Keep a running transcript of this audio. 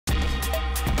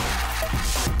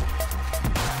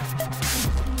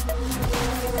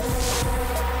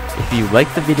If you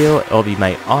like the video, it'll be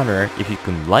my honor if you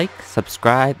can like,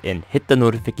 subscribe, and hit the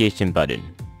notification button.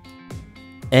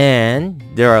 And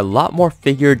there are a lot more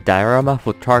figure diorama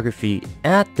photography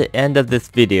at the end of this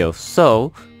video,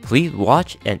 so please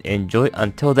watch and enjoy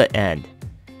until the end.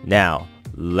 Now,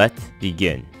 let's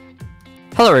begin.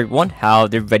 Hello everyone,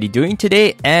 how's everybody doing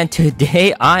today? And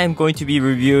today I am going to be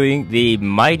reviewing the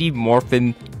Mighty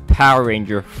Morphin Power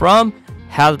Ranger from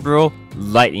Hasbro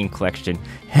Lightning Collection.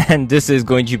 And this is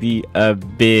going to be a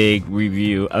big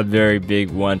review, a very big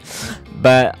one.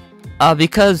 But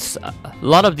because a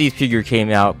lot of these figures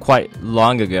came out quite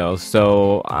long ago,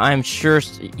 so I'm sure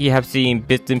you have seen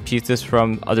bits and pieces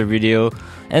from other videos,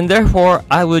 and therefore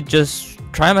I would just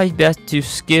try my best to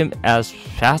skim as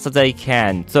fast as I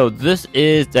can. So this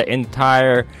is the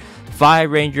entire 5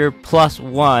 Ranger plus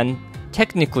 1,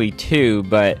 technically 2,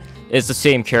 but it's the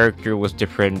same character with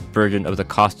different version of the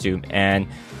costume, and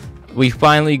we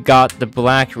finally got the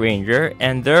Black Ranger,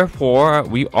 and therefore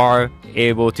we are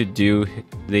able to do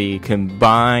the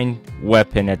combined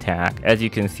weapon attack, as you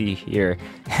can see here.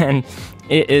 And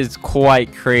it is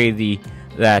quite crazy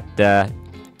that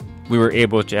we were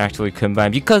able to actually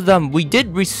combine, because we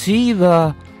did receive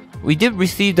the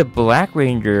Black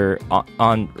Ranger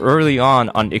early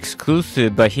on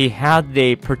exclusive, but he had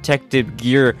the protective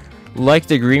gear like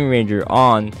the Green Ranger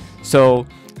on. So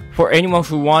for anyone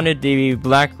who wanted the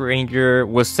Black Ranger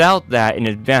without that in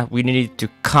advance, we needed to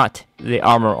cut the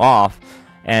armor off,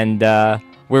 and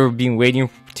we've been waiting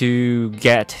to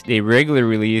get the regular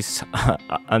release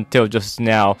until just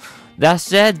now. That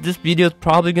said, this video is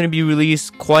probably going to be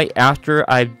released quite after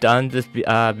I've done this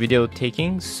video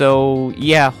taking, so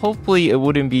yeah, hopefully it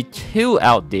wouldn't be too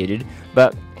outdated.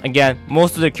 But again,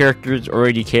 most of the characters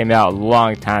already came out a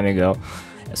long time ago,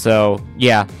 so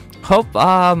yeah. Hope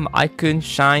I can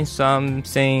shine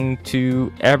something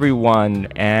to everyone,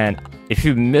 and if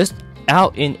you missed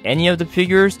out in any of the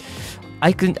figures,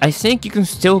 I think you can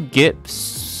still get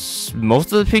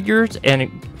most of the figures.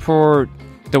 And for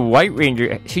the White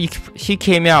Ranger, he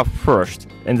came out first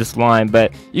in this line,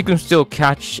 but you can still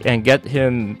catch and get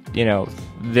him, you know,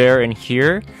 there and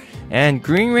here. And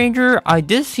Green Ranger, I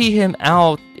did see him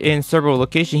out in several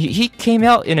locations. He came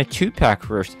out in a 2-pack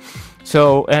first.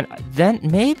 So, and then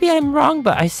maybe I'm wrong,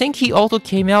 but I think he also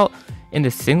came out in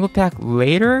the single pack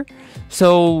later.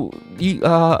 So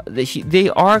they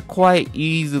are quite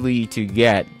easily to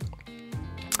get.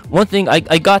 One thing,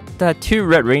 I got that 2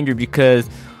 Red Ranger because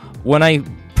when I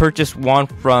purchased one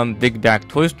from Big Bag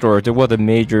Toy Store, there was a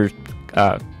major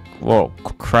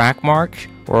crack mark,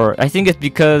 or I think it's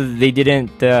because they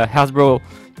didn't Hasbro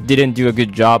didn't do a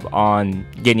good job on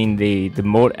getting the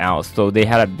mold out, so they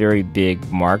had a very big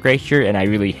mark right here, and I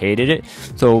really hated it.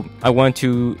 So I went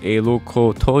to a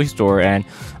local toy store and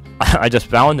I just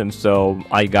found them, so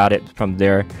I got it from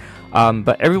there.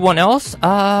 But everyone else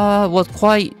was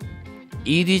quite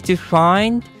easy to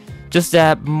find, just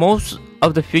that most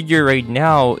of the figure right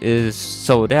now is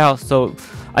sold out, so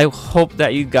I hope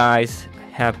that you guys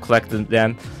have collected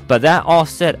them. But that all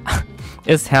said,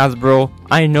 it's Hasbro.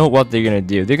 I know what they're gonna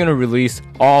do. They're gonna release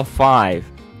all 5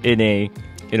 in a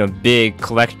big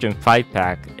collection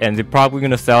 5-pack, and they're probably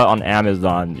gonna sell it on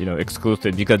Amazon,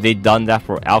 exclusive, because they've done that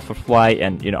for Alpha Flight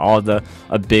and all the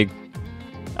big.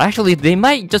 Actually, they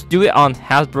might just do it on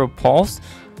Hasbro Pulse.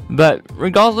 But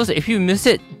regardless, if you miss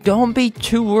it, don't be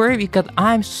too worried, because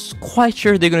I'm quite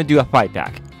sure they're gonna do a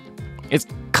 5-pack. It's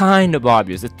kind of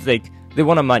obvious. It's like they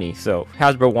want money, so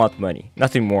Hasbro wants money,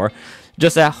 nothing more.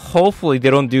 Just that hopefully they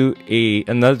don't do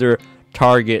another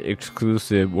Target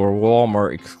exclusive or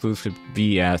Walmart exclusive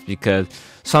BS, because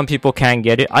some people can't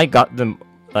get it. I got them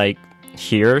like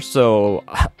here, so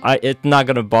it's not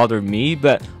gonna bother me,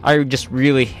 but I just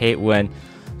really hate when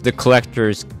the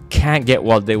collectors can't get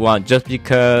what they want just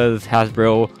because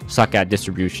Hasbro suck at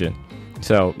distribution.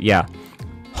 So yeah,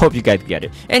 hope you guys get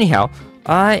it. Anyhow,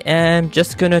 I am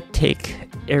just gonna take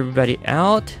everybody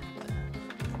out,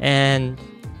 and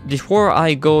before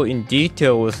I go in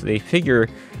detail with the figure,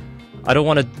 I don't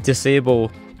want to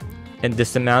disable and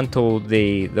dismantle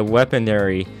the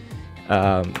weaponry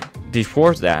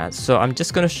before that. So I'm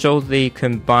just going to show the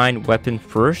combined weapon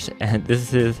first, and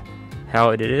this is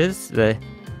how it is.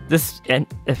 This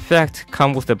effect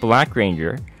comes with the Black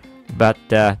Ranger, but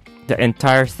the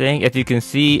entire thing, as you can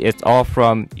see, it's all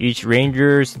from each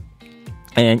Rangers,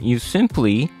 and you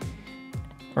simply,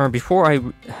 or before I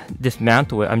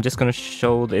dismantle it, I'm just going to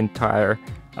show the entire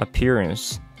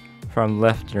appearance from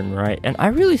left and right. And I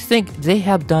really think they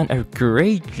have done a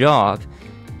great job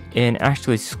in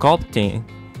actually sculpting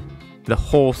the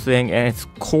whole thing, and it's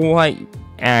quite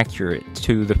accurate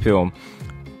to the film.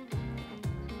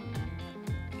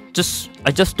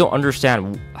 I just don't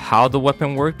understand how the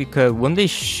weapon works, because when they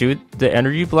shoot the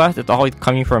energy blast, it's always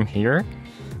coming from here.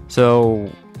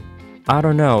 So I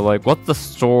don't know, like, what's the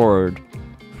sword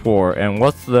for and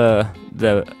what's the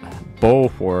bow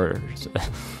for?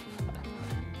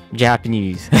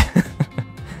 Japanese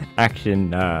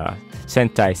action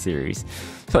Sentai series.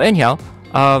 So anyhow,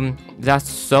 that's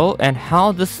so. And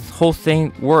how this whole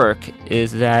thing work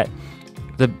is that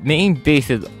the main base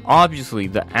is obviously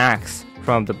the axe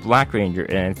from the Black Ranger,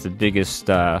 and it's the biggest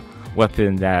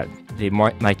weapon that the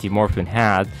Mighty Morphin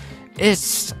has.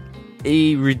 It's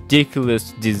a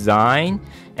ridiculous design,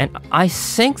 and I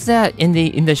think that in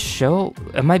the show,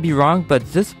 I might be wrong, but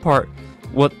this part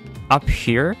was up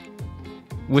here,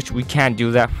 which we can't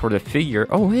do that for the figure.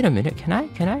 Oh, wait a minute, can I?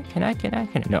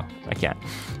 No, I can't.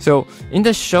 So in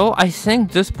the show, I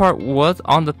think this part was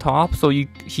on the top, so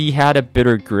he had a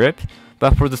better grip.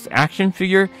 But for this action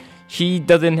figure, he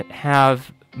doesn't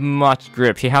have much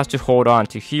grip. He has to hold on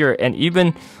to here, and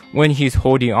even when he's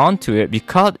holding on to it,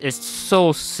 because it's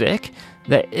so thick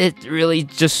that it really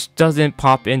just doesn't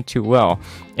pop in too well.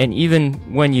 And even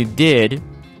when you did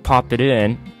pop it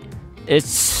in,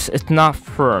 it's not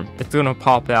firm. It's gonna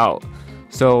pop out.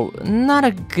 So not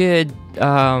a good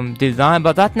design,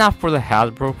 but that's not for the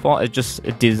Hasbro fault. It's just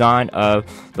a design of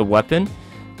the weapon.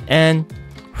 And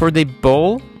for the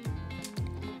bow,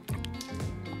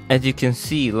 as you can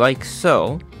see, like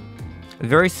so,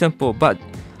 very simple, but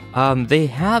they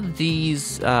have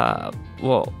these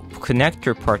well,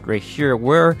 connector part right here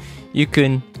where you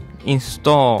can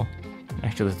install,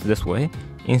 actually it's this way,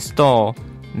 install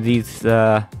these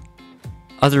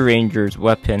other Ranger's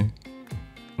weapon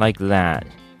like that.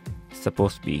 It's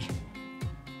supposed to be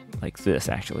like this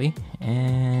actually,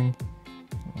 and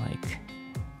like,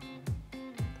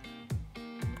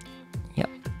 yep,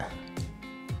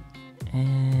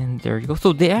 and there you go.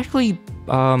 So they actually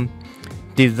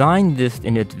designed this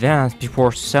in advance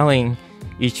before selling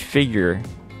each figure,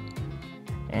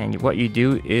 and what you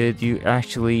do is you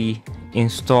actually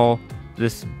install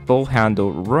this bow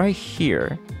handle right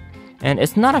here, and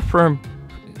it's not a firm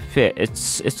fit.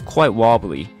 It's quite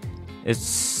wobbly.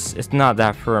 It's not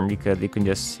that firm because you can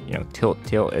just, you know, tilt.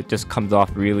 It just comes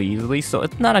off really easily. So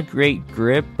it's not a great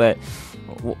grip, but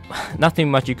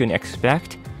nothing much you can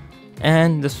expect.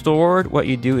 And the sword, what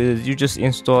you do is you just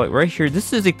install it right here.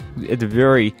 This is a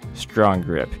very strong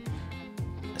grip.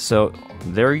 So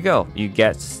there you go. You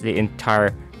get the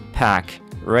entire pack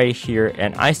right here,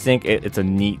 and I think it's a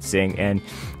neat thing. And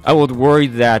I was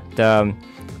worried that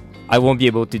I won't be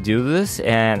able to do this,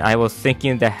 and I was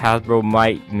thinking that Hasbro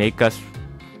might make us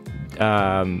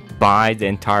buy the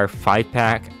entire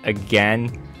 5-pack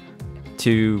again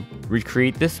to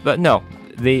recreate this, but no,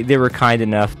 they were kind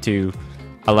enough to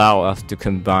allow us to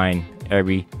combine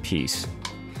every piece.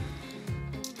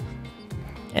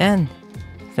 And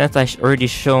since I already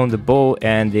shown the bow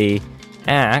and the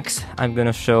axe, I'm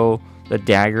gonna show the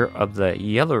dagger of the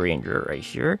Yellow Ranger right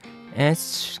here. And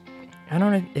it's, I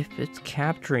don't know if it's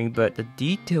capturing, but the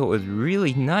detail is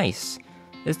really nice.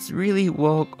 It's really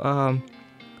well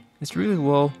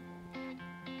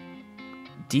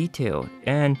detailed.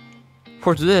 And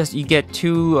for this, you get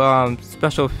two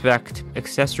special effect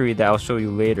accessory that I'll show you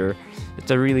later.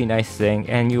 It's a really nice thing,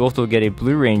 and you also get a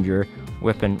Blue Ranger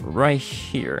weapon right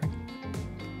here.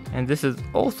 And this is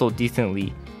also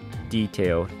decently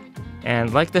detailed.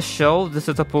 And like the show, this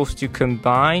is supposed to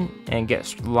combine and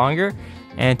get longer.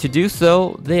 And to do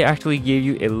so, they actually gave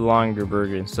you a longer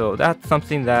version. So that's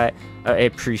something that I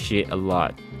appreciate a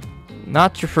lot.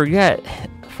 Not to forget,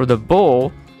 for the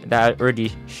bow that I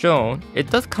already shown, it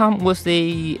does come with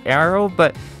a arrow,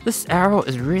 but this arrow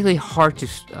is really hard to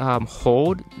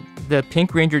hold. The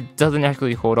Pink Ranger doesn't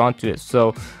actually hold on to it,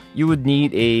 so you would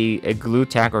need a glue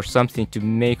tack or something to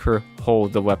make her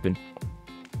hold the weapon.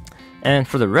 And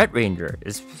for the Red Ranger,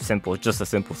 it's simple, just a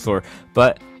simple sword.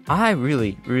 But I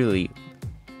really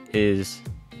is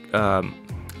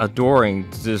adoring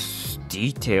this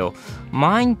detail.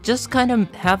 Mine just kind of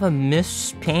have a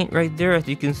mispaint right there. As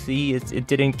you can see, it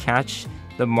didn't catch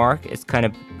the mark. It's kind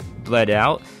of bled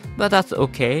out, but that's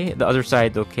okay. The other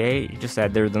side's okay. Just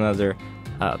that there's another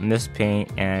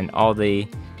mispaint, and all the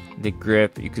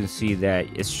grip, you can see that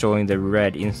it's showing the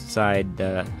red inside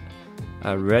the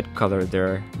red color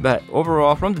there. But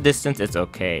overall, from the distance, it's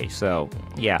okay. So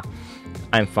yeah,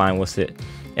 I'm fine with it.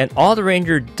 And all the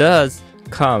Ranger does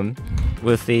come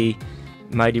with the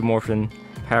Mighty Morphin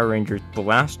Power Rangers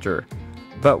blaster.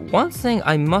 But one thing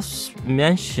I must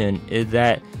mention is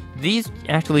that these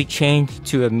actually changed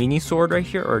to a mini sword right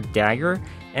here, or dagger.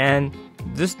 And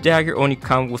this dagger only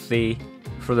comes with a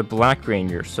for the Black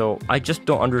Ranger. So I just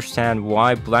don't understand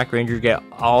why Black Ranger get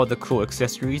all the cool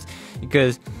accessories,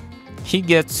 because he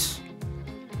gets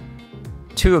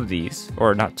 2 of these,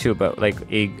 or not 2, but like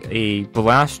a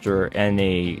blaster and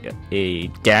a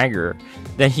dagger.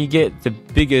 Then he get the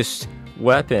biggest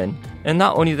weapon, and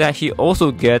not only that, he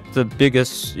also get the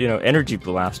biggest, you know, energy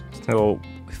blast. So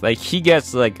like he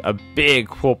gets like a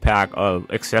big full pack of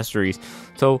accessories.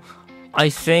 So I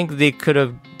think they could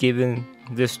have given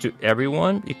this to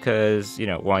everyone, because, you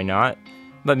know, why not?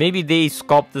 But maybe they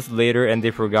sculpt this later and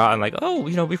they forgot, and like, oh,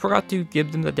 you know, we forgot to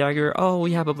give them the dagger. Oh,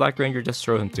 we have a Black Ranger, just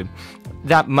throw him to.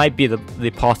 That might be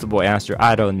the possible answer.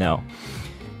 I don't know.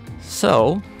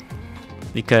 So,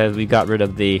 because we got rid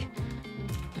of the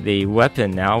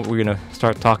weapon, now we're gonna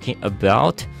start talking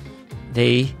about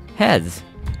the heads.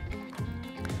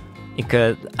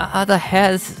 Because the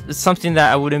heads is something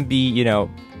that I wouldn't be, you know,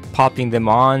 popping them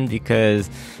on,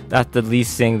 because that's the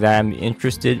least thing that I'm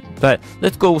interested. But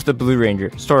let's go with the Blue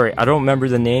Ranger. Sorry, I don't remember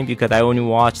the name because I only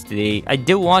watched I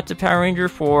did watch the Power Ranger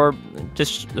for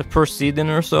just the first season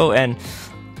or so, and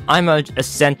I'm a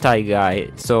Sentai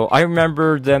guy, so I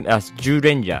remember them as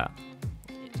Jurenja,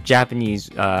 Japanese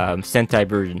Sentai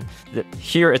version.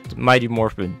 Here it's Mighty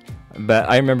Morphin, but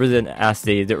I remember them as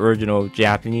the original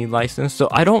Japanese license. So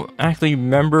I don't actually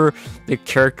remember the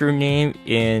character name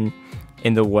in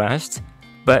the West,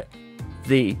 but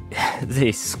the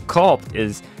sculpt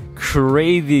is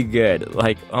crazy good.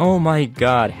 Like, oh my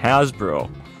god, Hasbro.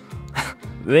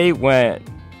 They went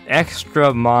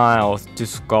extra miles to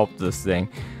sculpt this thing,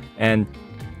 and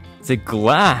the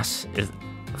glass is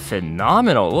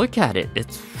phenomenal. Look at it,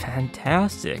 it's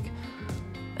fantastic.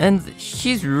 And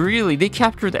they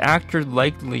captured the actor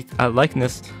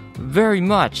likeness very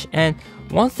much. And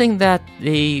one thing that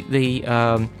the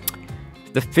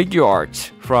figure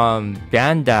art from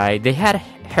Bandai, they had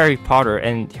Harry Potter,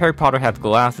 and Harry Potter had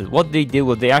glasses. What they did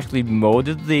was they actually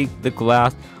molded the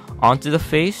glass onto the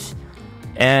face,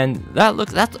 and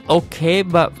that's okay.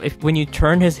 But when you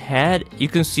turn his head, you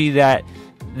can see that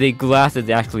the glass is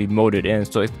actually molded in.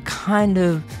 So it's kind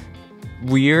of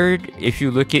weird if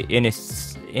you look at in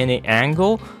an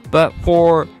angle. But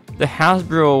for the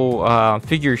Hasbro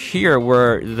figure here,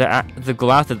 where the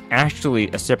glass is actually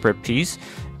a separate piece,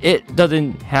 it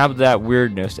doesn't have that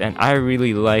weirdness, and I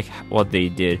really like what they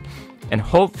did, and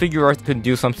hope figure arts can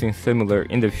do something similar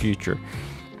in the future.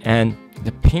 And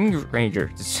the Pink Ranger,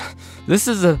 this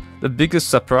is the biggest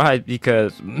surprise,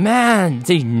 because man,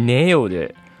 they nailed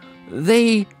it.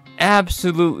 They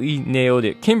absolutely nailed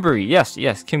it. Kimberly, yes,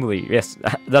 Kimberly, yes,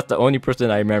 that's the only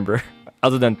person I remember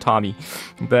other than Tommy.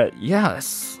 But yeah,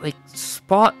 it's like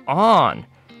spot on.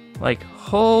 Like,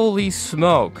 holy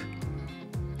smoke.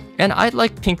 And I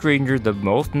like Pink Ranger the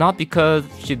most, not because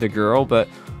she's a girl,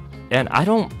 and I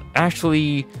don't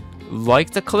actually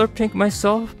like the color pink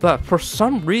myself, but for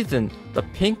some reason, the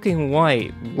pink and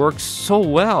white works so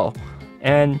well.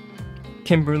 And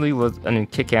Kimberly was a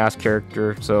kick-ass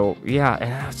character, so yeah,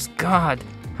 and God,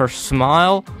 her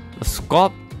smile, the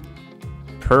sculpt,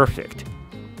 perfect.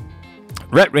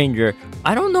 Red Ranger,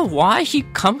 I don't know why she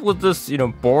comes with this, you know,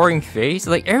 boring face.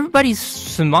 Like, everybody's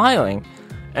smiling,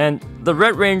 and the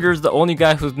Red Ranger is the only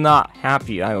guy who's not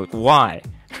happy. I'm like, why?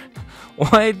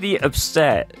 Why is he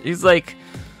upset? He's like,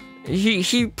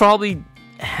 he probably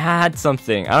had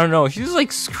something. I don't know. He's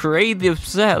like crazy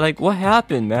upset. Like, what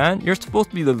happened, man? You're supposed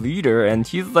to be the leader, and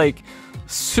he's like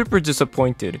super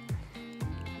disappointed.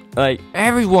 Like,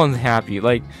 everyone's happy.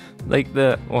 Like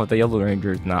the Yellow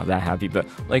Ranger is not that happy, but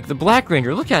like the Black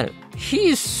Ranger, look at it.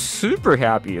 He's super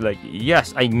happy. Like,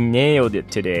 yes, I nailed it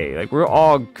today. Like, we're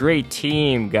all a great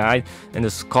team, guys. And the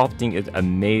sculpting is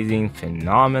amazing,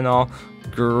 phenomenal,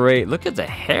 great. Look at the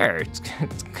hair. It's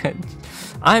good.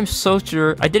 I'm so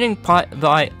sure I didn't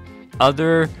buy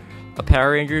other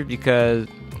Power Rangers because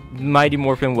Mighty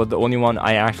Morphin was the only one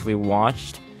I actually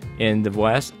watched in the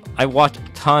West. I watched a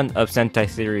ton of Sentai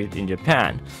series in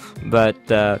Japan, but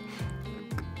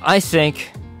I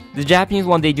think the Japanese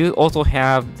one, they do also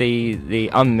have the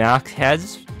unmasked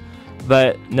heads,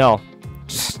 but no,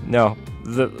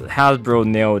 the Hasbro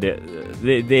nailed it.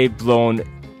 They've blown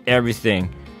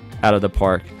everything out of the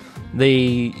park.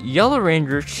 The Yellow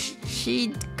Ranger,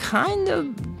 she kind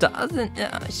of doesn't.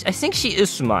 I think she is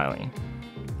smiling.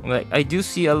 Like, I do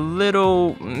see a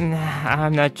little.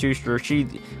 I'm not too sure.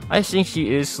 I think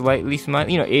she is slightly smiling.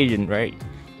 You know, Asian, right?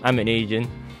 I'm an Asian.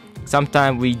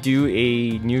 Sometimes we do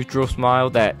a neutral smile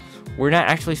that we're not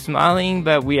actually smiling,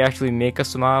 but we actually make a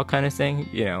smile kind of thing.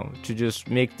 You know, to just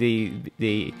make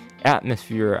the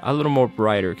atmosphere a little more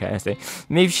brighter kind of thing.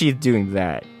 Maybe she's doing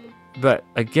that. But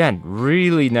again,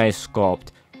 really nice sculpt.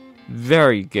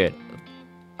 Very good.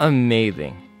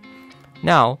 amazing.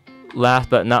 Now, last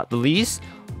but not the least,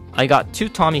 I got 2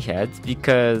 Tommy heads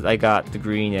because I got the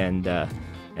green and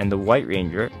the White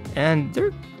Ranger, and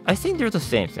I think they're the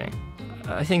same thing.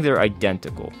 I think they're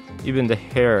identical. Even the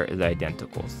hair is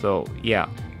identical. So yeah,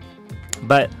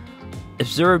 but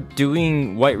if they're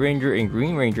doing White Ranger and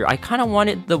Green Ranger, I kind of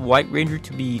wanted the White Ranger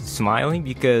to be smiling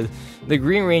because the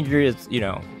Green Ranger is,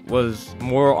 was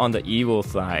more on the evil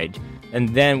side. And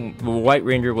then the White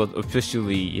Ranger was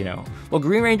officially, well,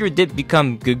 Green Ranger did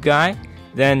become good guy.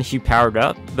 Then he powered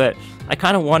up, but I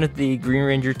kind of wanted the Green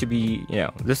Ranger to be,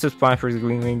 this is fine for the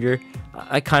Green Ranger.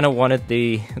 I kind of wanted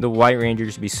the White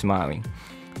Ranger to be smiling,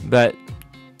 but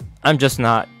I'm just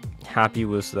not happy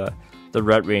with the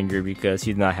Red Ranger because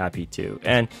he's not happy too.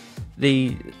 And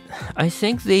I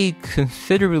think they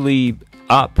considerably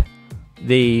up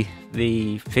the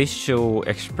facial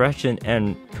expression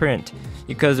and print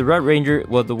because the Red Ranger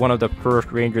was one of the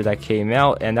first Ranger that came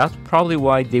out, and that's probably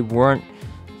why they weren't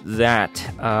that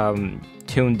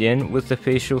tuned in with the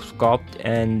facial sculpt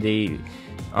and the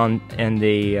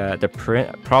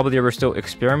print. Probably they were still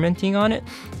experimenting on it,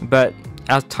 but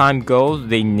as time goes,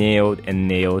 they nailed. And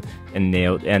the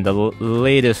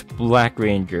latest Black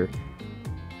Ranger,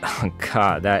 oh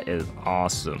god, that is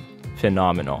awesome,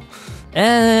 phenomenal.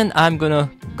 And I'm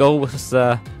gonna go with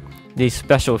the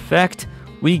special effect.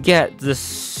 We get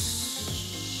this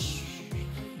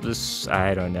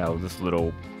I don't know, this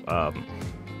little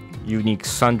unique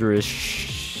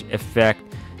sunderish effect,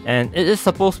 and it is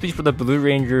supposed to be for the Blue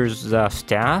Ranger's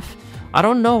staff. I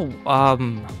don't know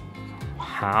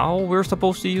how we're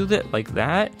supposed to use it like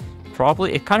that.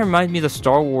 Probably it kind of reminds me of the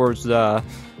Star Wars Magma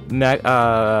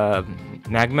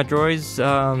Droid's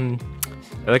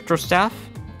Electro Staff,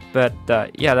 but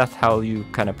yeah, that's how you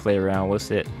kind of play around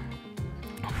with it.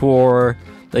 For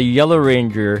the Yellow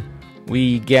Ranger,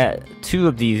 we get 2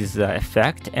 of these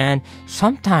effects, and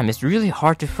sometimes it's really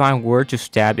hard to find where to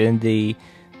stab in the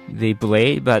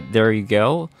blade, but there you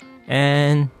go.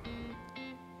 And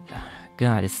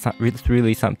god, it's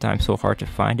really sometimes so hard to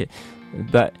find it,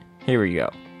 but here we go.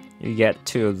 You get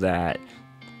 2 of that.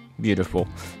 Beautiful.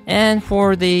 And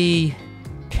for the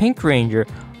Pink Ranger,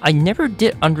 I never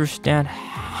did understand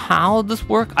how this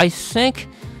worked. I think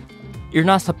you're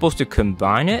not supposed to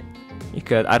combine it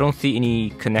because I don't see any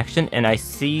connection, and I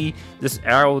see this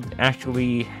arrow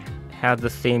actually has the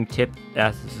same tip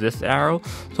as this arrow.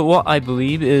 So what I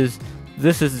believe is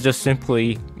this is just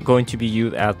simply going to be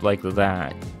used as like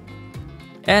that,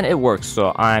 and it works,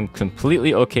 so I'm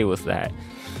completely okay with that.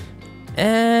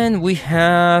 And we do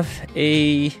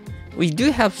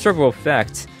have several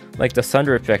effects, like the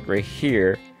Thunder effect right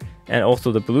here, and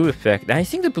also the Blue effect. And I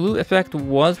think the Blue effect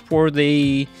was for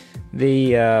the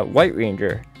White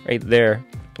Ranger right there,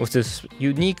 with this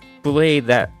unique blade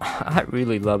that I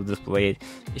really love. This blade,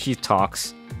 she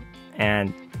talks,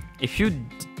 and if you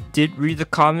did read the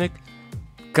comic,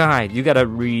 guys, you gotta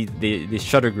read the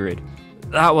Shutter Grid.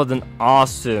 That was an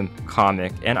awesome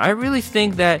comic, and I really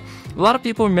think that a lot of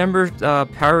people remember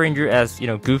Power Ranger as,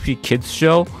 goofy kids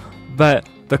show, but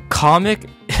the comic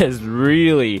is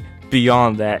really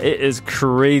beyond that. It is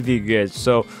crazy good.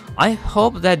 So I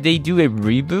hope that they do a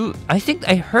reboot. I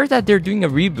heard that they're doing a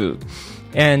reboot,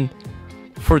 and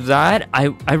for that,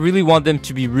 I really want them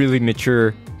to be really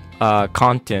mature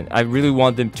content. I really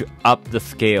want them to up the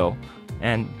scale.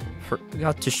 And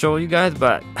forgot to show you guys,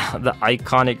 but the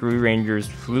iconic Blue Ranger's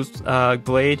flute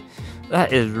blade,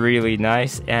 that is really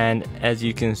nice. And as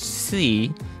you can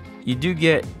see, you do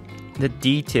get the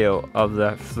detail of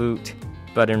the flute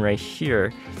button right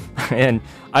here. And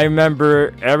I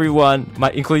remember everyone,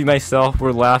 including myself,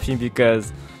 were laughing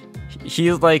because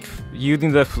he's like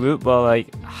using the flute, but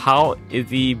like, how is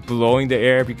he blowing the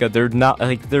air? Because there's no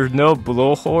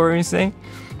blowhole or anything.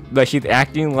 But he's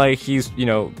acting like he's,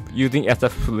 using as a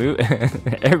flute.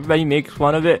 Everybody makes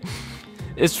fun of it.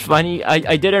 It's funny.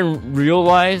 I didn't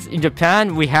realize in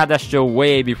Japan we had that show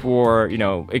way before,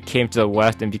 it came to the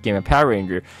West and became a Power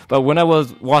Ranger. But when I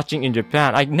was watching in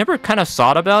Japan, I never kind of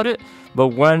thought about it. But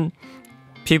when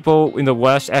people in the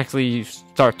West actually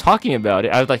start talking about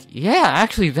it, I was like, yeah,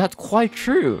 actually, that's quite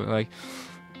true. Like,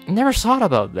 never thought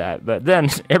about that. But then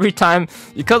every time,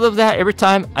 because of that, every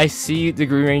time I see the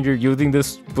Green Ranger using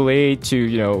this blade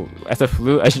to, as a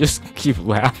flute, I just keep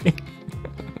laughing.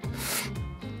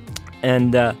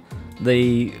 And the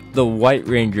White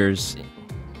Ranger's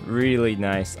really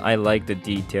nice. I like the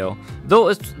detail. Though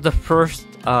it's the first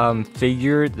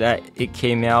figure that it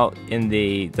came out in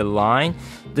the line,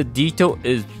 the detail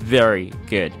is very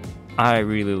good. I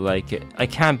really like it. I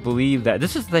can't believe that.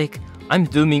 This is like, I'm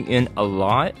zooming in a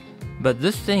lot, but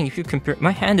this thing, if you compare,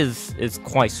 my hand is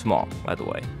quite small, by the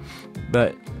way,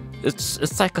 but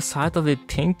it's like a size of a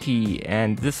pinky,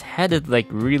 and this head is like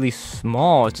really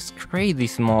small. It's just crazy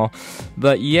small,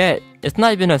 but yet it's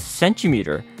not even a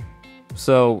centimeter.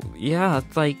 So yeah,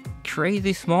 it's like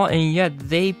crazy small, and yet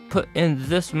they put in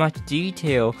this much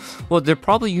detail. Well, they're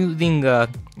probably using a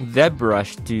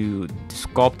ZBrush to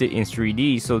sculpt it in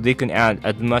 3D, so they can add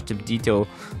as much of detail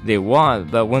they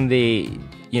want. But when they,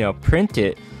 print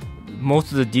it,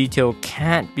 most of the detail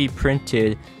can't be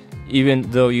printed, even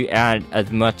though you add as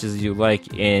much as you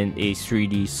like in a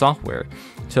 3D software.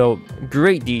 So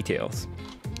great details.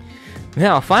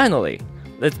 Now finally,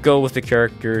 let's go with the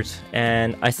characters,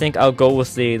 and I think I'll go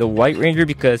with the White Ranger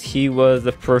because he was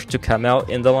the first to come out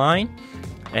in the line,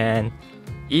 and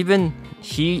even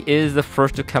he is the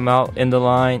first to come out in the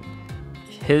line.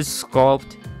 His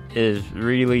sculpt is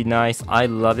really nice. I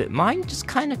love it. Mine just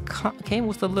kind of came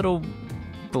with a little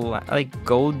black, like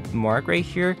gold mark right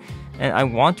here, and I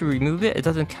want to remove it. It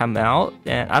doesn't come out,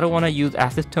 and I don't want to use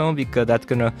acetone because that's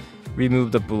gonna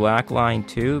remove the black line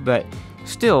too, but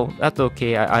still, that's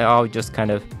okay. I'll just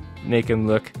kind of make him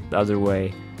look the other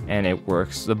way, and it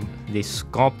works. The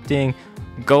sculpting,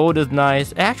 gold is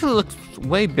nice. It actually looks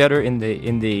way better in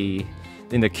the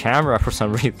camera for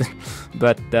some reason.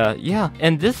 But yeah,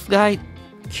 and this guy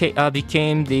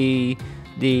became the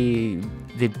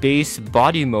base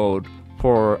body mode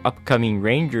for upcoming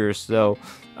Rangers. So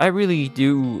I really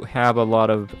do have a lot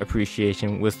of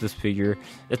appreciation with this figure.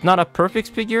 It's not a perfect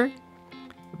figure,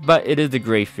 but it is a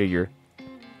great figure.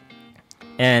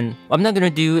 And I'm not gonna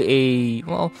do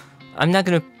I'm not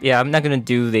gonna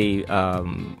do the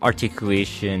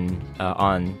articulation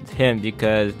on him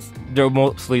because they're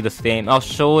mostly the same. I'll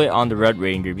show it on the Red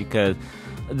Ranger because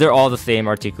they're all the same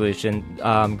articulation.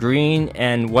 Green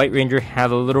and White Ranger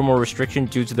have a little more restriction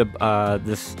due to the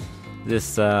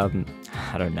this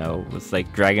I don't know, it's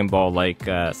like Dragon Ball, like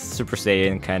Super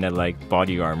Saiyan kind of like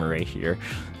body armor right here.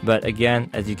 But again,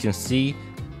 as you can see,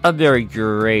 a very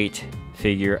great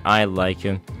figure. I like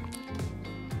him.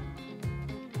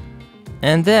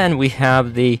 And then we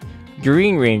have the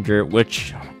Green Ranger,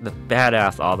 which the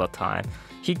badass all the time.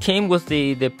 He came with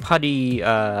the putty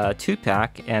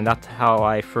 2-pack, and that's how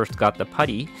I first got the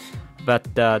putty. But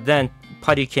then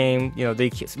putty came,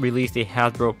 they released a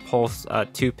Hasbro Pulse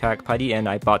 2-pack putty, and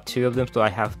I bought 2 of them, so I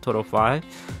have a total 5.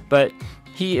 But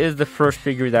he is the first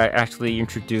figure that actually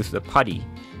introduced the putty,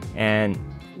 and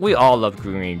we all love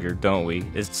Green Ranger, don't we?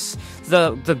 It's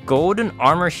the golden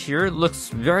armor here looks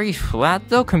very flat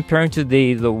though compared to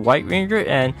the White Ranger,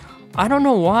 and I don't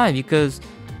know why, because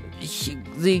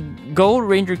the Gold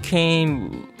Ranger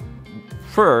came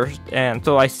first, and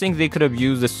so I think they could have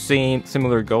used the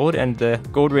similar gold, and the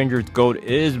Gold Ranger's gold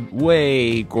is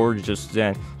way gorgeous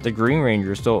than the Green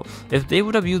Ranger. So if they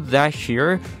would have used that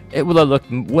here, it would have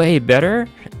looked way better,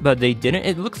 but they didn't.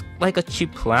 It looks like a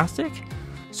cheap plastic.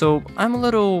 So I'm a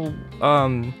little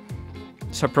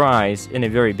surprised in a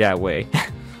very bad way.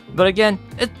 But again,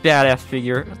 it's a badass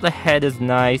figure. The head is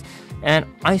nice, and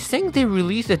I think they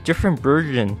released a different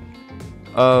version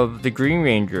of the Green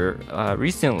Ranger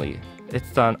recently.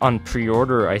 It's on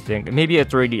pre-order, I think. Maybe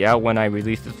it's already out when I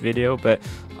release this video, but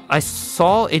I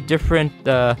saw a different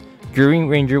Green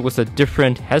Ranger with a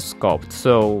different head sculpt.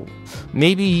 So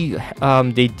maybe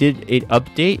they did an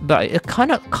update, but it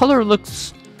kind of color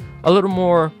looks a little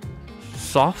more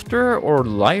softer or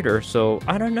lighter, so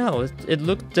I don't know, it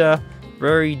looked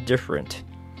very different.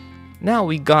 Now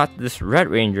we got this Red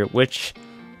Ranger, which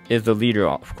is the leader,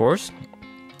 of course,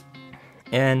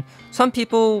 and some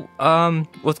people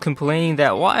was complaining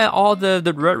that why all the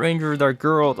Red Rangers are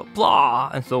girls, blah,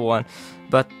 and so on,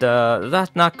 but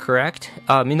that's not correct.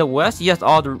 In the West, yes,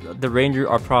 all the Rangers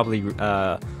are probably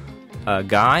a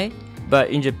guy, but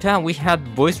in Japan we had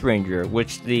Voice Ranger,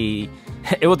 which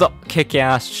it was a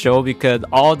kick-ass show because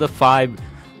all the 5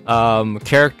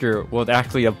 character was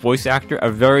actually a voice actor, a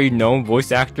very known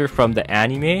voice actor from the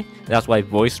anime. That's why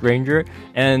Voice Ranger,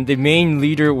 and the main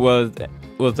leader was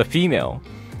a female.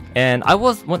 And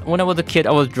when I was a kid,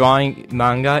 I was drawing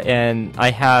manga, and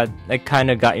I kind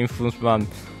of got influenced from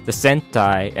the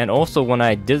Sentai, and also when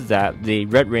I did that, the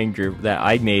Red Ranger that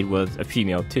I made was a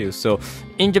female too. So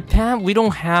in Japan, we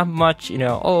don't have much,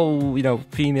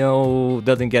 female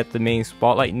doesn't get the main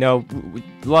spotlight. No,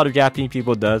 a lot of Japanese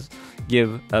people does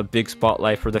give a big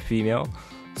spotlight for the female.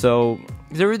 So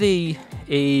there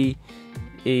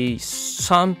is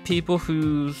some people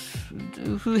who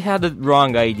had the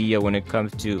wrong idea when it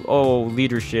comes to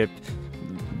leadership.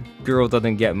 Girl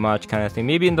doesn't get much kind of thing.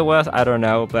 Maybe in the West, I don't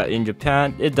know, but in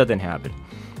Japan, it doesn't happen.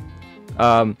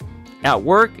 At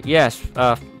work, yes,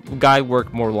 guy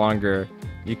work more longer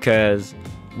because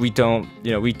we don't,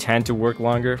 we tend to work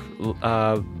longer.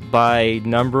 by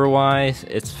number wise,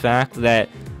 it's fact that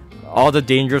all the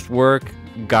dangerous work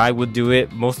guy would do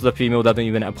it. Most of the female doesn't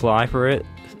even apply for it.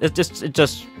 It's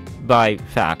just by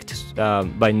fact,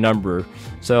 by number.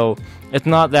 So it's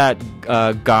not that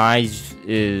guys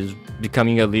is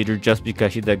becoming a leader just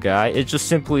because he's a guy. It's just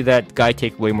simply that guy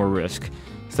take way more risk.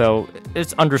 So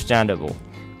it's understandable.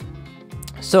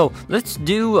 So let's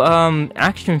do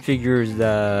action figures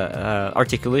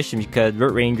articulation, because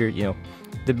Red Ranger, you know,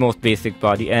 the most basic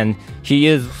body, and he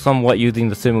is somewhat using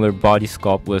the similar body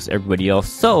sculpt with everybody else.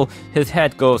 So his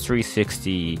head goes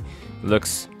 360,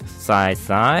 looks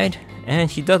side,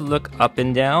 and he does look up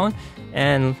and down,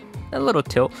 and a little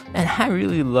tilt. And I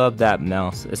really love that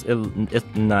mouse. It's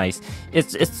nice.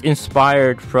 It's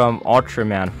inspired from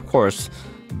Ultraman, of course,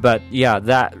 but yeah,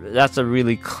 that's a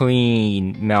really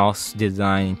clean mouse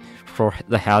design for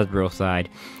the Hasbro side.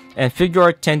 And figure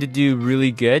art tend to do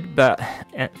really good, but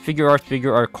figure arts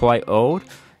are quite old,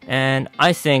 and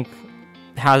I think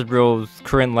Hasbro's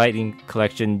current lighting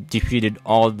collection defeated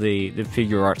all the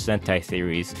figure art Sentai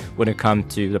series when it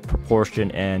comes to the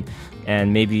proportion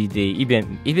and maybe the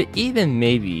even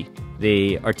maybe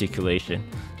the articulation.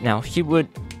 Now he would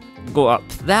go up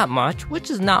that much, which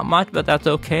is not much, but that's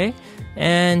okay.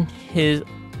 And his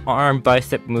arm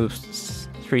bicep moves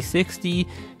 360.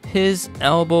 His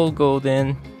elbow goes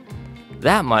in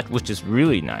that much, which is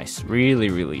really nice,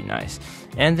 really nice.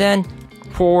 And then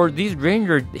for these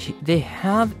Rangers, they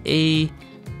have a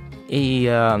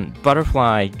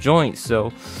butterfly joint,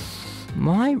 so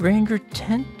my Ranger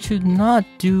tend to not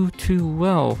do too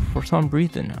well for some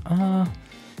reason,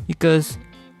 because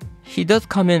he does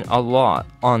come in a lot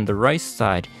on the right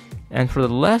side, and for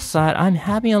the left side I'm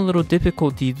having a little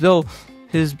difficulty, though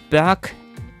his back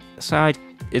side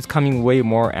is coming way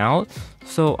more out.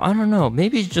 So I don't know,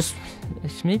 maybe it's just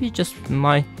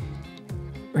my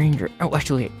Ranger. Oh,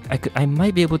 actually, I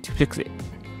might be able to fix it.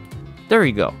 There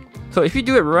we go. So if you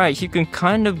do it right, you can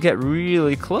kind of get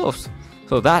really close.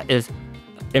 So that is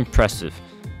impressive.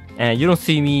 And you don't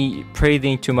see me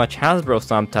praising too much Hasbro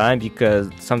sometimes, because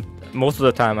most of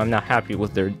the time I'm not happy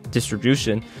with their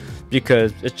distribution,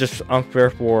 because it's just unfair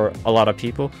for a lot of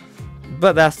people.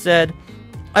 But that said,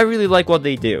 I really like what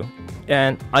they do,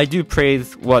 and I do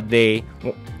praise what they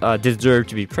deserve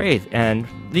to be praised, and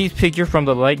these figures from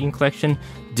the lighting collection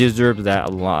deserve that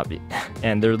a lot.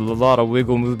 And there's a lot of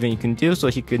wiggle movement you can do, so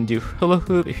he can do hula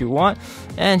hoop if you want,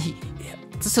 and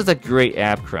this is a great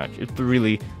ab crunch. It's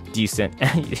really decent,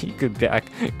 and he could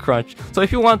back crunch. So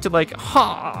if you want to like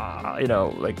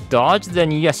like dodge,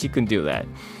 then yes, you can do that.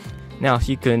 Now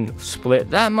he can split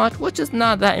that much, which is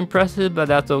not that impressive, but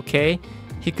that's okay.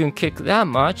 He can kick that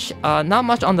much, not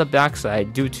much on the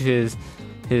backside due to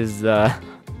his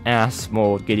ass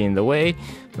mold getting in the way.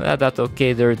 But that's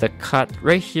okay. There's a cut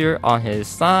right here on his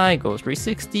side, goes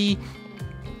 360,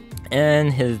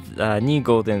 and his knee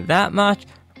goes in that much.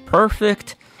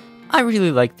 Perfect. I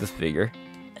really like this figure,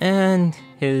 and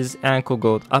his ankle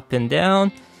goes up and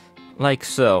down like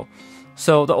so.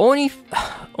 So the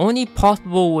only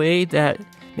possible way that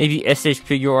maybe SH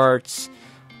Figure Arts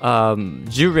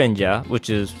Jurenja, which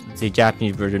is the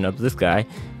Japanese version of this guy,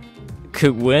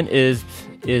 could win is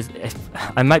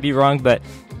I might be wrong, but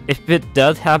if it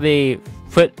does have a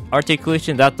foot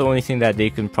articulation, that's the only thing that they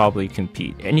can probably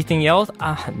compete. Anything else?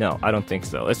 No, I don't think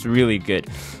so. It's really good.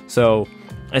 So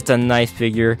it's a nice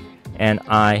figure, and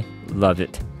I love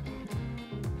it.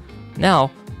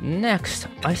 Now, next,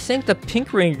 I think the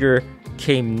Pink Ranger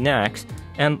came next,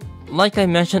 and like I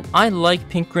mentioned, I like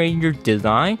Pink Ranger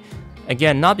design.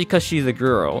 Again, not because she's a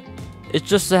girl, it's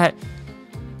just that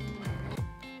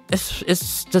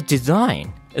it's the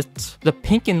design. It's the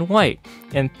pink and white,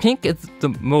 and pink is the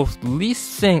most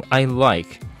least thing I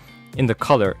like in the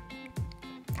color,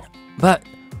 but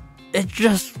it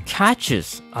just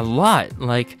catches a lot.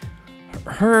 Like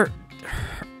her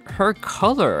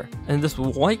color, and this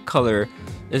white color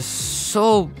is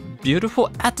so beautiful,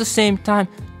 at the same time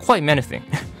quite menacing.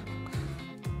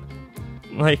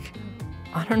 Like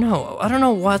I don't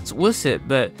know what's with it,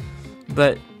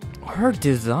 but her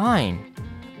design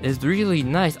is really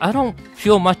nice. I don't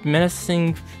feel much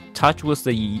menacing touch with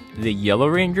the Yellow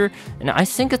Ranger, and I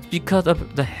think it's because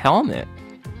of the helmet.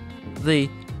 The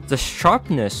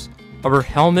sharpness of her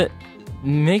helmet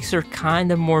makes her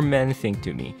kind of more menacing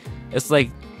to me. It's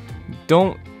like,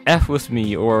 don't F with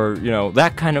me, or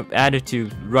that kind of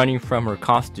attitude running from her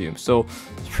costume. So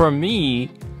for me,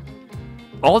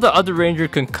 all the other Rangers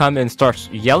can come and start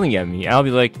yelling at me. I'll be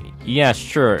like, yeah,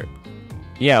 sure.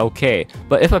 Yeah, okay.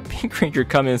 But if a Pink Ranger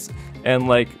comes and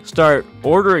like start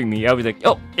ordering me, I'll be like,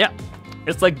 oh, yeah.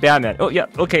 It's like Batman. Oh, yeah,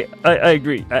 okay. I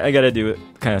agree. I gotta do it,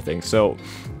 kind of thing. So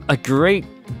a great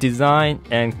design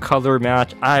and color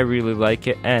match. I really like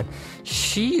it. And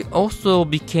she also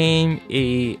became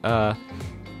a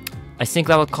I think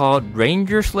that was called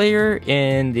Ranger Slayer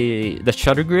in the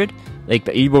Shutter Grid, like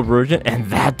the evil version, and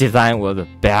that design was a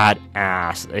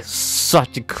badass. It's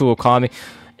such a cool comic.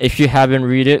 If you haven't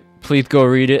read it, please go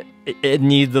read it. It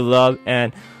needs the love,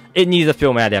 and it needs a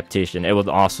film adaptation. It was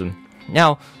awesome.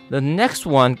 Now, the next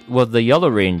one was the Yellow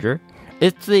Ranger.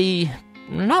 It's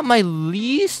not my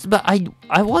least, but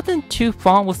I wasn't too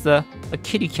fond with a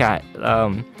kitty cat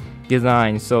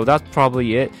design, so that's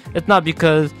probably it. It's not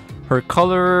because her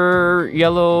color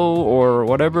yellow or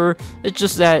whatever. It's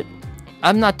just that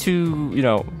I'm not too,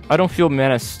 I don't feel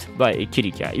menaced by a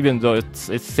kitty cat, even though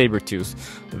it's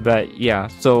saber-tooth. But yeah,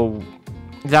 so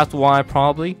that's why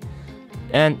probably.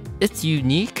 And it's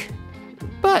unique,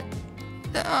 but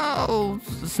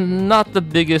it's not the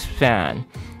biggest fan.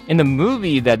 In the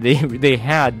movie that they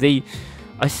had,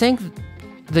 I think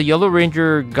the Yellow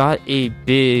Ranger got a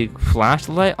big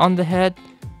flashlight on the head,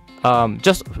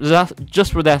 just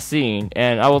for that scene,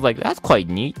 and I was like, that's quite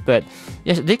neat. But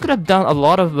yes, they could have done a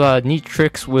lot of neat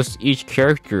tricks with each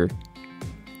character.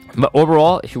 But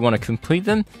overall, if you want to complete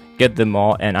them, get them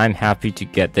all, and I'm happy to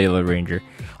get the Yellow Ranger.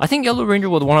 I think Yellow Ranger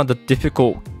was one of the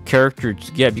difficult characters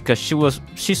to get because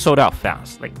she sold out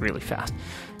fast, like really fast.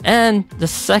 And the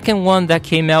second one that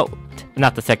came out,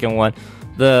 not the second one,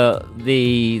 the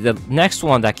next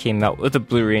one that came out was the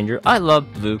Blue Ranger. I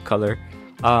love blue color.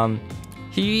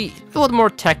 He was more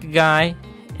tech guy,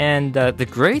 and the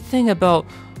great thing about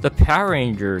the Power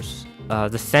Rangers,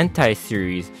 the Sentai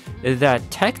series, is that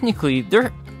technically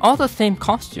they're all the same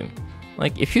costume.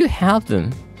 Like if you have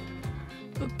them,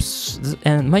 oops,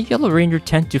 and my Yellow Ranger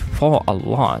tend to fall a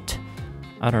lot.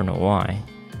 I don't know why.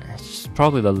 It's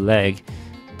probably the leg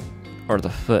or the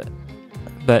foot.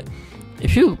 But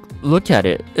if you look at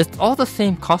it, it's all the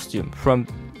same costume from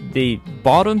the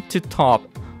bottom to top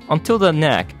until the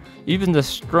neck. Even the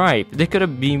stripe, they could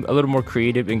have been a little more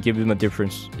creative and give them a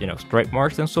different, stripe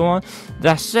marks and so on.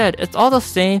 That said, it's all the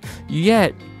same,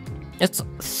 yet it's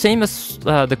same as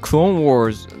the Clone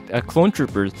Wars, Clone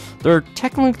Troopers. They're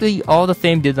technically all the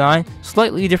same design,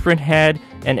 slightly different head,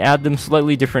 and add them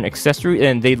slightly different accessory,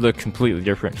 and they look completely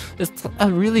different. It's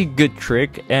a really good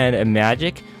trick and a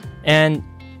magic, and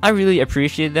I really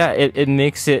appreciate that. It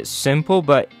makes it simple,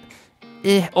 but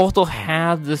it also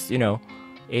has this,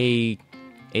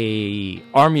 a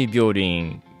army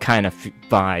building kind of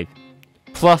vibe.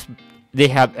 Plus, they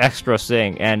have extra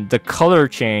thing, and the color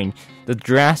change, the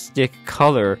drastic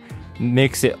color,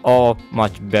 makes it all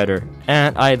much better.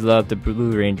 And I love the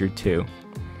Blue Ranger too.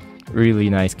 Really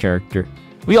nice character.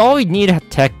 We always need a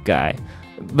tech guy,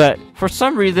 but for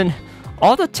some reason,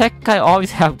 all the tech guy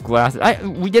always have glasses.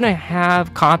 We didn't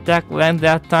have contact lens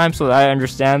that time, so I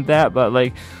understand that. But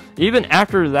like, even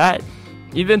after that,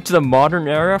 even to the modern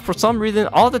era, for some reason,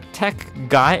 all the tech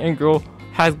guy and girl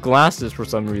has glasses for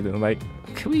some reason. Like,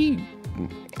 can we?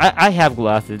 I have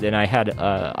glasses, and I had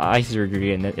eye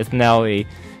surgery, and it's now I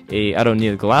don't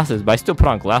need glasses, but I still put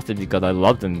on glasses because I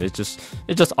love them. It's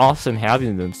just awesome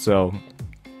having them. So,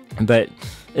 but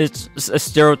it's a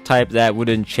stereotype that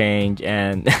wouldn't change,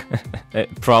 and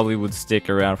it probably would stick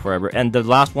around forever. And the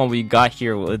last one we got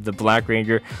here was the Black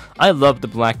Ranger. I love the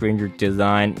Black Ranger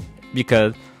design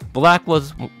because black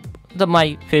was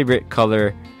my favorite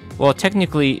color. Well,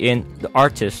 technically, in the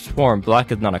artist's form,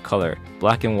 black is not a color.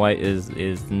 Black and white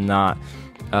is not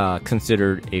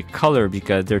considered a color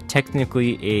because they're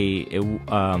technically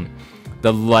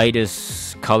the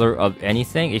lightest color of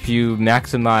anything. If you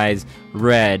maximize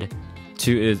red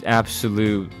to its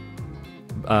absolute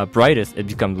brightest, it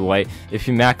becomes white. If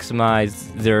you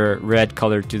maximize their red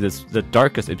color to the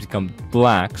darkest, it becomes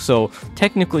black. So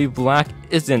technically, black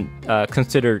isn't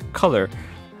considered color,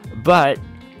 but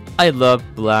I love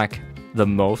black the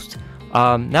most.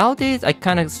 Nowadays, I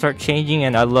kind of start changing,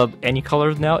 and I love any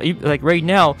colors now. Like right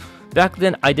now, back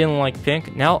then I didn't like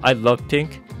pink. Now I love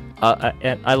pink,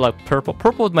 and I love purple.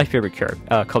 Purple is my favorite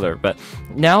color, but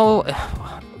now,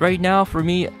 right now for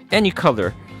me, any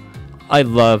color, I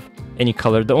love any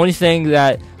color. The only thing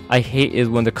that I hate is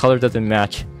when the color doesn't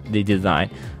match the design.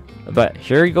 But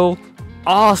here you go,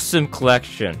 awesome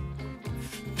collection,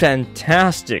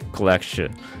 fantastic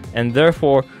collection, and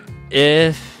therefore,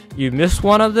 if you miss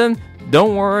one of them,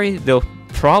 don't worry, they'll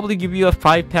probably give you a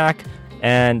 5-pack,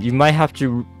 and you might have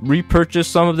to repurchase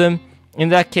some of them. In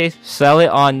that case, sell it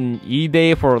on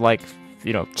eBay for like,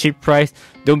 cheap price.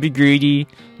 Don't be greedy.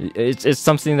 It's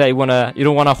something that you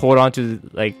don't wanna hold on to,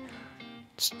 like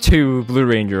 2 Blue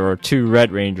Ranger or 2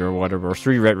 Red Ranger or whatever, or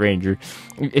 3 Red Ranger.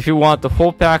 If you want the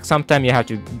whole pack, sometimes you have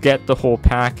to get the whole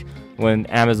pack when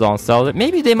Amazon sells it.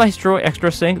 Maybe they might throw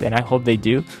extra sync, and I hope they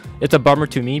do. It's a bummer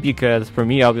to me because for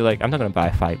me, I'll be like, I'm not gonna buy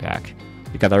a 5-pack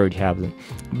because I already have them.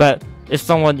 But if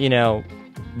someone, you know,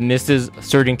 misses a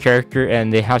certain character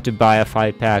and they have to buy a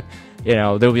 5-pack, you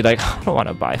know, they'll be like, I don't want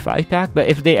to buy a 5-pack. But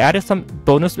if they added some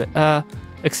bonus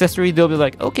accessory, they'll be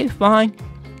like, okay, fine.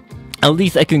 At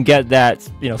least I can get that,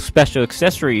 you know, special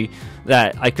accessory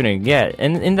that I couldn't get.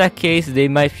 And in that case, they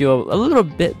might feel a little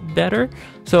bit better.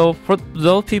 So for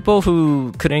those people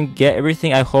who couldn't get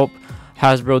everything, I hope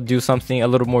Hasbro do something a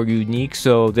little more unique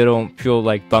so they don't feel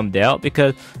like bummed out,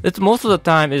 because it's most of the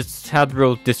time it's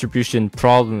Hasbro's distribution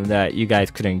problem that you guys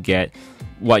couldn't get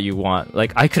what you want.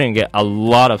 Like, I couldn't get a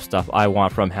lot of stuff I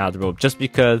want from Hasbro just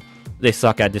because they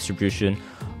suck at distribution.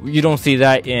 You don't see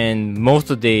that in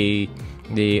most of the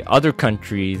other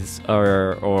countries,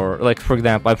 or like, for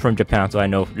example, I'm from Japan, so I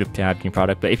know Japanese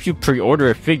product, but if you pre-order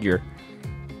a figure,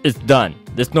 it's done.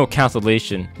 There's no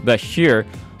cancellation. But here,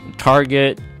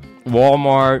 Target,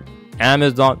 Walmart,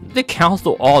 Amazon, they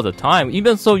cancel all the time.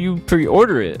 Even so, you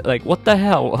pre-order it. Like, what the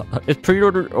hell? It's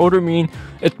pre-order mean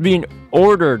it's being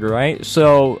ordered, right?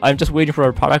 So I'm just waiting for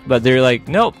a product, but they're like,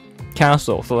 nope,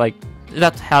 cancel. So like,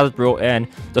 that's Hasbro and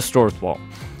the store's fault.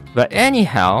 But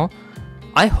anyhow,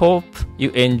 I hope you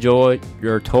enjoyed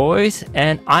your toys,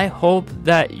 and I hope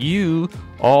that you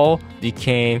all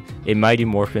became a Mighty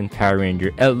Morphin Power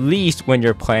Ranger, at least when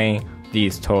you're playing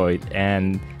these toys.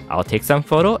 And I'll take some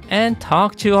photo and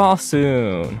talk to you all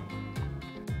soon.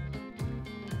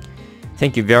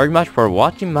 Thank you very much for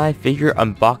watching my figure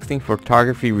unboxing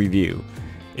photography review.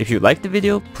 If you liked the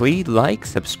video, please like,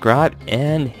 subscribe,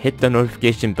 and hit the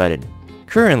notification button.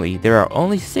 Currently, there are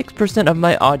only 6% of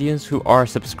my audience who are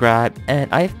subscribed,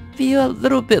 and I feel a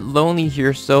little bit lonely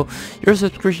here, so your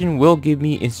subscription will give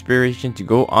me inspiration to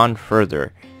go on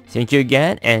further. Thank you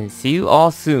again, and see you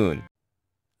all soon.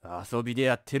 遊びで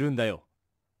やってるんだよ。